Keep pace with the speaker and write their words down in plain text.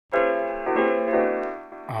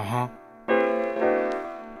Uh-huh.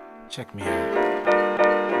 Check me out.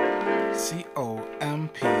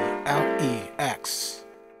 Complex.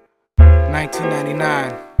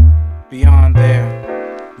 1999. Beyond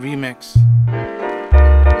There. Remix.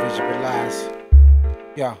 Visualize.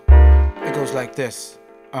 Yo, it goes like this.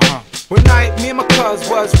 One night, me and my cuz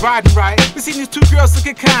was riding right. We seen these two girls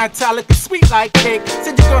looking kind, looking sweet like cake.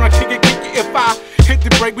 Said you're gonna kick it if I hit the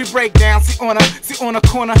break. We break down, see on a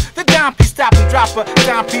corner. The dime piece stopped and dropped a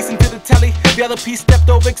dime piece into the telly. The other piece stepped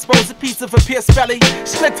over, exposed a piece of her pierced belly.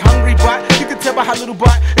 She looked hungry, but you could tell by her little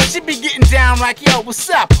butt. And she be getting down like, yo, what's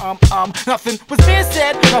up? Nothing was being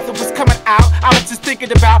said, nothing was coming out. I was just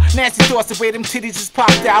thinking about nasty thoughts, the way them titties just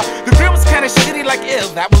popped out. The girl was kinda shitty, like, ew,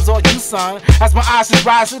 that was all you, son. As my eyes just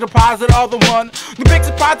rise to the positive, all the one. The big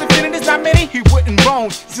surprise to finish is not many, he wouldn't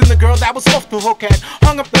bone. Seen the girl that was off the hook had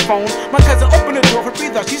hung up the phone. My cousin opened the door for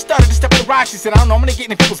breather. She started to step the ride. She said, I don't know, I'm gonna get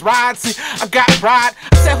in people's rides. See, I got pride.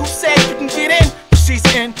 I said, who said you can get in? She's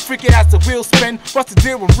in, freak it as the wheels spin. What's the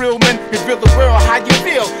deal with real men? Reveal the world how you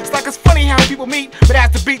feel. It's like it's funny how people meet, but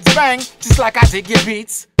as the beats bang, just like I did get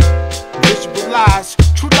beats. Visualize,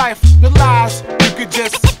 true life, no lies. You could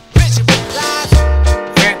just visualize,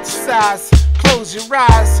 fantasize. Close your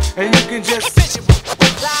eyes, and you can just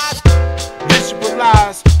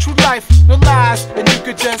visualize, true life, no lies, and you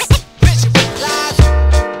could just visualize,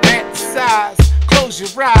 fantasize. Close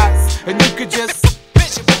your eyes, and you could just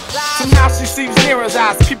visualize. Somehow she sees near his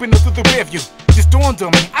eyes, peeping through the rear view. Just dawned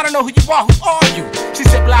on me, I don't know who you are, who are you? She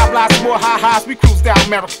said blah blah, some more high-highs, we cruise down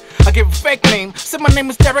America. I gave a fake name, said my name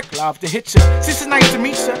is Derek, love to hit ya. She said nice to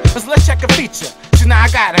meet ya, let's check a feature. She said now I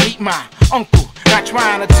gotta meet my uncle. Not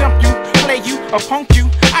trying to jump you, play you, or punk you.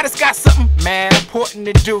 I just got something mad important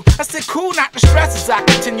to do. I said cool, not the stress as I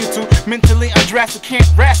continue to mentally undress. You can't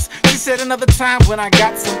rest. She said another time when I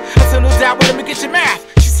got some. I said no doubt, but let me get your math.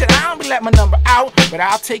 She said I don't be let my number out, but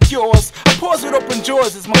I'll take yours. I paused with open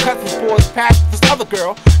jaws as my cousin's boys passed with this other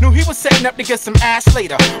girl. Knew he was setting up to get some ass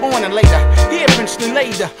later. On and later, he eventually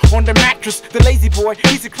laid her on the mattress. The lazy boy,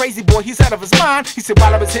 he's a crazy boy, he's out of his mind. He said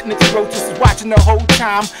while I was hitting it, the road just was watching the whole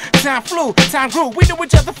time. Time flew, time grew. We knew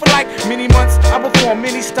each other for like many months. I performed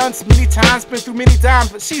many stunts, many times, been through many times,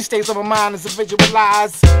 but she stays on my mind as a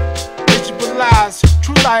visualize. Visualize,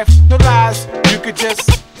 true life, no lies. You could just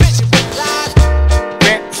visualize,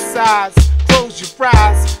 fantasize, close your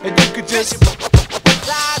eyes, and you could just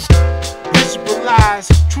visualize,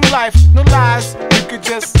 true life, no lies. You could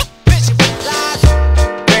just visualize,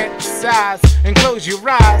 fantasize, and close your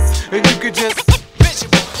eyes, and you could just.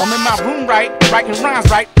 I'm in my room writing rhymes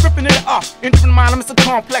right, ripping it up, entering mine, I'm Mr.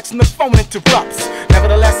 Complex and the phone interrupts.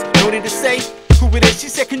 Nevertheless, no need to say who it is. She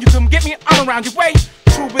said, can you come get me? I'm around your way.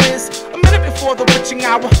 True it is, a minute before the witching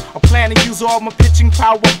hour, I plan to use all my pitching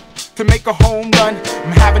power to make a home run.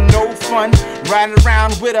 I'm having no fun, riding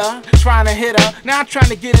around with her, trying to hit her. Now I'm trying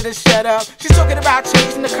to get her to shut up. She's talking about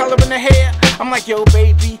changing the color in her hair. I'm like, yo,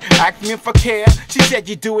 baby, ask me if I care. She said,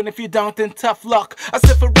 you do, and if you don't, then tough luck. I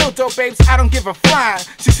said, for real though, babes, I don't give a flying.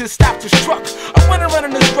 She said, stop this truck. I went around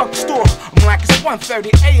in this drugstore. I'm like, it's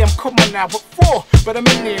 1:30 a.m., come on now, what for? But I'm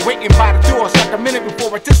in there waiting by the door. It's like a minute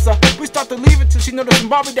before I diss her. We start to leave it till she noticed some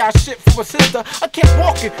Barbie doll shit for her sister. I kept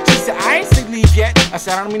walking. She said, I ain't say leave yet. I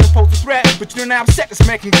said, I don't mean to pose a threat, but you know how upset this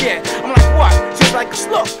man can get. I'm like, what? She's like,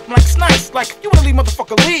 slow. I'm like, it's nice. Like, if you wanna leave,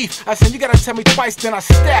 motherfucker, leave. I said, you gotta tell me twice, then I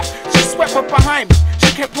step. She swept up behind me.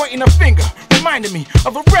 She kept pointing her finger, reminding me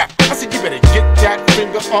of a rep. I said, you better get that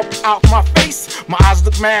finger up out my face. My eyes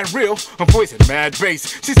look mad real, her voice had mad bass.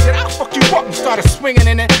 She said, I'll fuck you up, and started swinging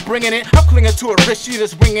in it, bringing it. I'm clinging to her wrist, she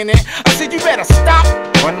just winging it. I said, you better stop.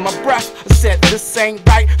 Under my breath, I said, this ain't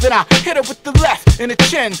right. Then I hit her with the left in the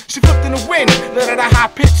chin. She flipped in the wind, let her a high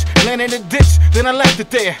pitch, landed in the ditch. Then I left it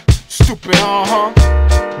there. Stupid,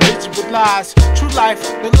 Visualize, true life,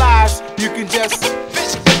 the lies. You can just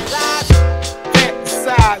visualize,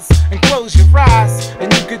 fantasize, and close your eyes,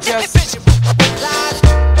 and you can just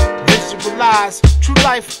visualize, true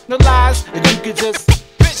life, no lies, and you can just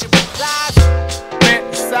visualize,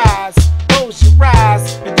 fantasize, close your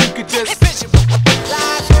eyes, and you can just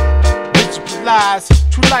visualize,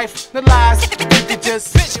 true life, no lies, and you can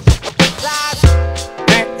just visualize,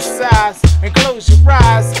 fantasize, and close your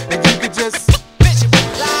eyes, and you can just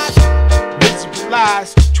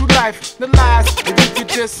visualize, true life, no lies, and you can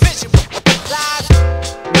just visualize,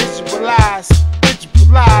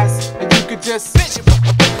 and you could just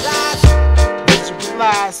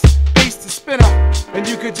visualize, piece to spinner, and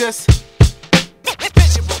you could just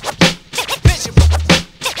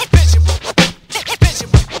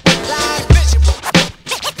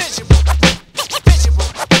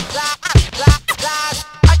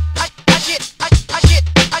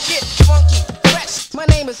I get funky, fresh. My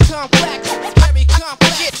name is complex.